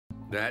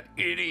That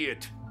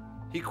idiot!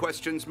 He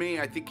questions me.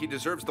 I think he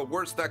deserves the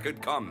worst that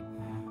could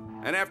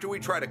come. And after we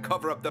try to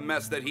cover up the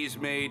mess that he's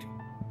made,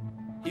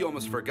 he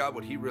almost forgot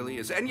what he really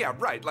is. And yeah,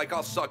 right, like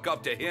I'll suck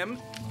up to him.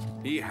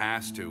 He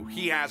has to.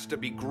 He has to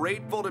be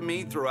grateful to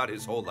me throughout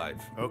his whole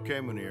life. Okay,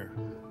 Munir.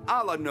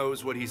 Allah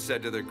knows what he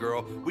said to the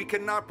girl. We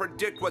cannot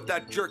predict what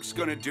that jerk's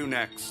gonna do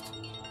next.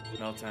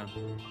 Meltdown.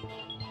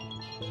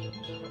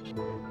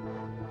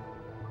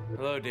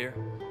 Hello, dear.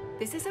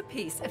 This is a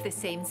piece of the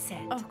same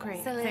set. Oh,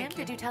 great. Salam, Thank you.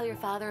 did you tell your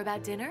father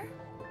about dinner?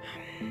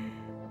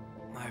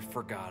 I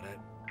forgot it.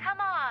 Come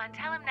on,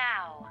 tell him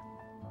now.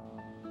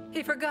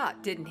 He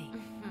forgot, didn't he?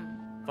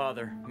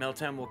 Father,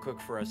 Meltem will cook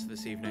for us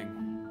this evening.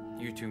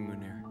 You too,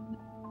 Munir.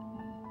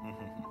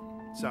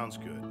 Sounds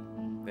good.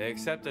 They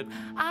accepted.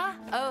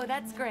 Oh,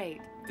 that's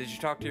great. Did you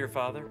talk to your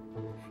father?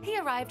 He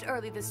arrived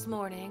early this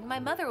morning. My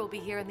mother will be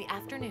here in the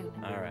afternoon.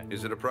 All right.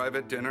 Is it a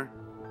private dinner?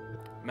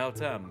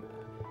 Meltem,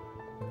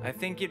 I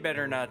think you'd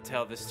better not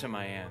tell this to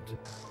my aunt.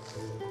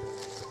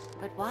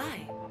 But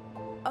why?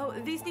 Oh,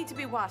 these need to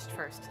be washed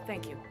first.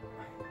 Thank you.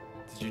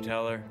 Did you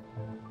tell her?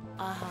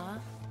 Uh-huh.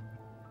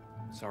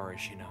 Sorry,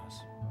 she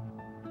knows.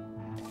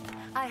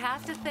 I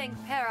have to thank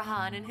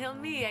Parahan and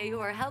Hilmiye who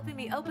are helping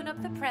me open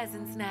up the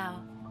presents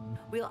now.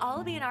 We'll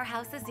all be in our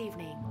house this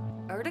evening.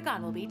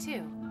 Erdogan will be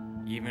too.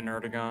 Even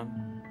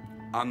Erdogan?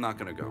 I'm not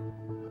gonna go.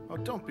 Oh,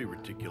 don't be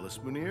ridiculous,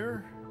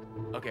 Munir.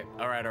 Okay,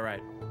 all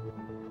right.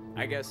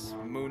 I guess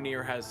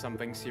Munir has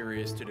something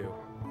serious to do.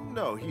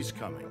 No, he's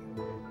coming.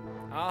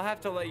 I'll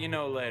have to let you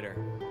know later.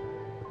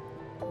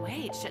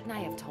 Wait, shouldn't I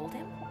have told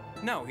him?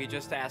 No, he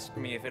just asked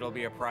me if it'll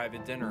be a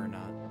private dinner or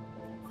not.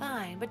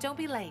 Fine, but don't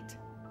be late.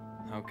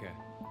 Okay.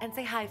 And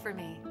say hi for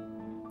me.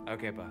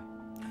 Okay, bye.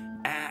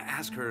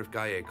 Ask her if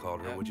Gaye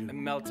called her, would you?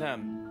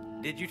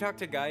 Meltem, did you talk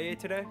to Gaye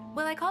today?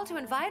 Well, I called to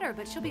invite her,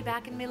 but she'll be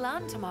back in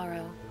Milan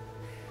tomorrow.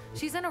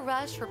 She's in a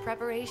rush for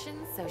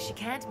preparations, so she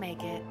can't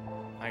make it.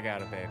 I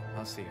got it, babe.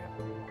 I'll see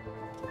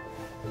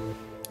you.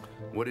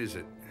 What is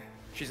it?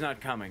 She's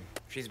not coming.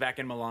 She's back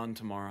in Milan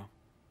tomorrow.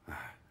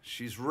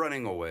 She's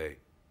running away.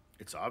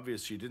 It's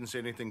obvious she didn't say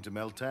anything to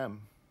Meltem.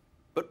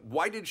 But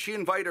why did she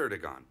invite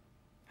Erdogan?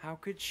 How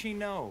could she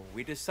know?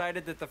 We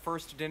decided that the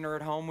first dinner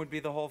at home would be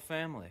the whole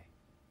family.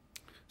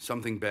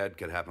 Something bad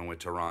could happen with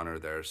Tirana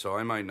there, so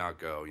I might not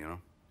go, you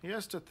know? He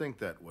has to think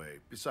that way.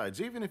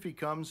 Besides, even if he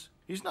comes,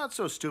 he's not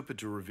so stupid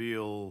to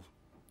reveal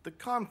the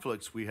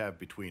conflicts we have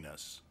between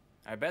us.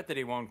 I bet that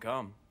he won't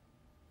come.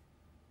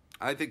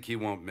 I think he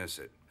won't miss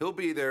it. He'll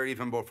be there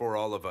even before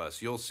all of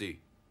us. You'll see.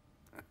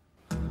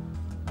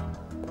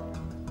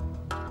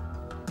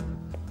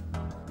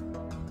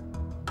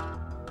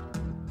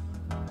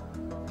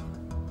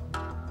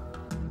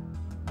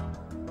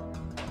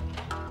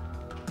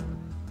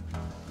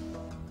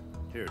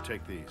 Here,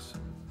 take these.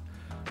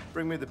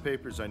 Bring me the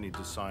papers I need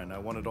to sign. I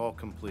want it all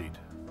complete.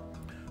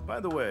 By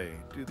the way,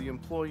 do the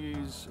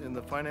employees in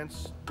the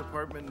finance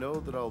department know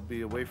that I'll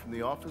be away from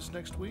the office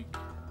next week?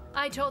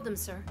 I told them,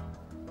 sir.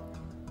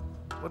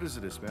 What is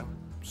it, Ismail?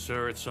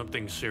 Sir, it's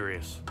something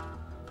serious.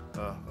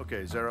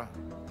 Okay, Zara,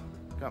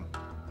 come.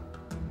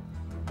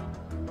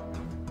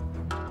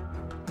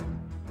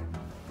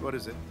 What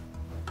is it?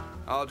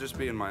 I'll just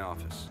be in my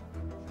office.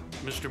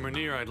 Mr.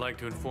 Munir, I'd like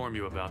to inform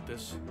you about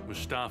this.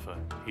 Mustafa,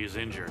 he is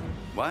injured.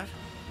 What?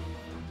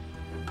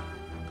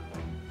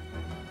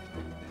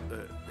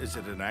 Is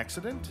it an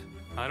accident?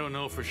 I don't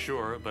know for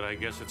sure, but I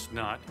guess it's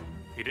not.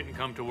 He didn't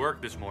come to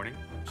work this morning,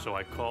 so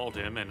I called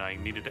him and I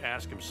needed to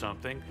ask him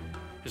something.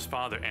 His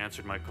father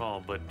answered my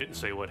call, but didn't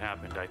say what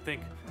happened. I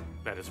think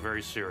that is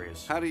very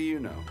serious. How do you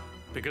know?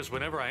 Because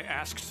whenever I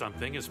asked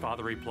something, his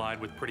father replied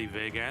with pretty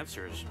vague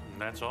answers.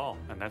 And that's all,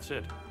 and that's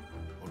it.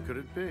 What could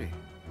it be?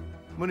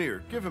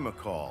 Munir, give him a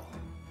call.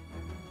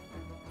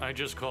 I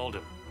just called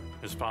him.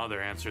 His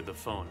father answered the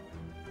phone.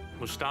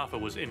 Mustafa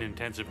was in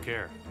intensive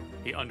care.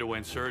 He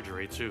underwent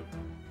surgery, too.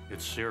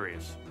 It's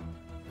serious.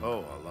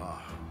 Oh,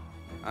 Allah.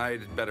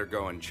 I'd better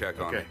go and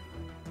check on it. Okay.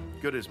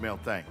 Good, Ismail,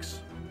 thanks.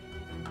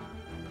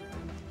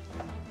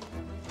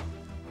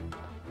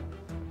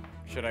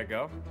 Should I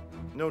go?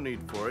 No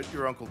need for it.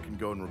 Your uncle can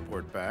go and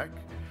report back.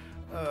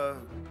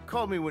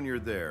 Call me when you're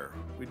there.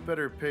 We'd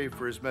better pay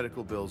for his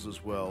medical bills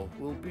as well.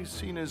 We'll be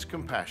seen as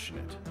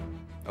compassionate.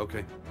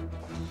 Okay.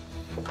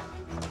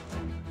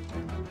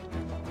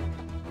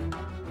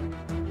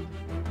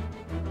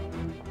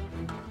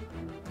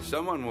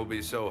 Someone will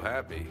be so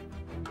happy.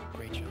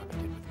 Great job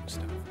you did with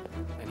Mustafa.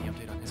 Any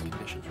update on his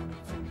condition?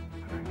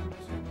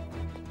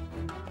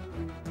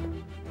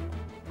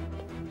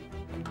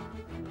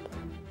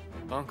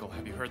 Uncle,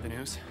 have you heard the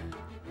news?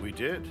 We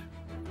did.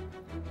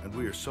 And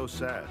we are so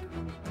sad.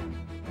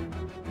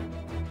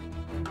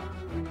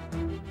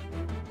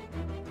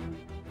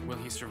 Will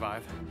he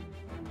survive?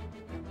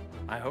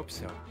 I hope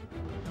so.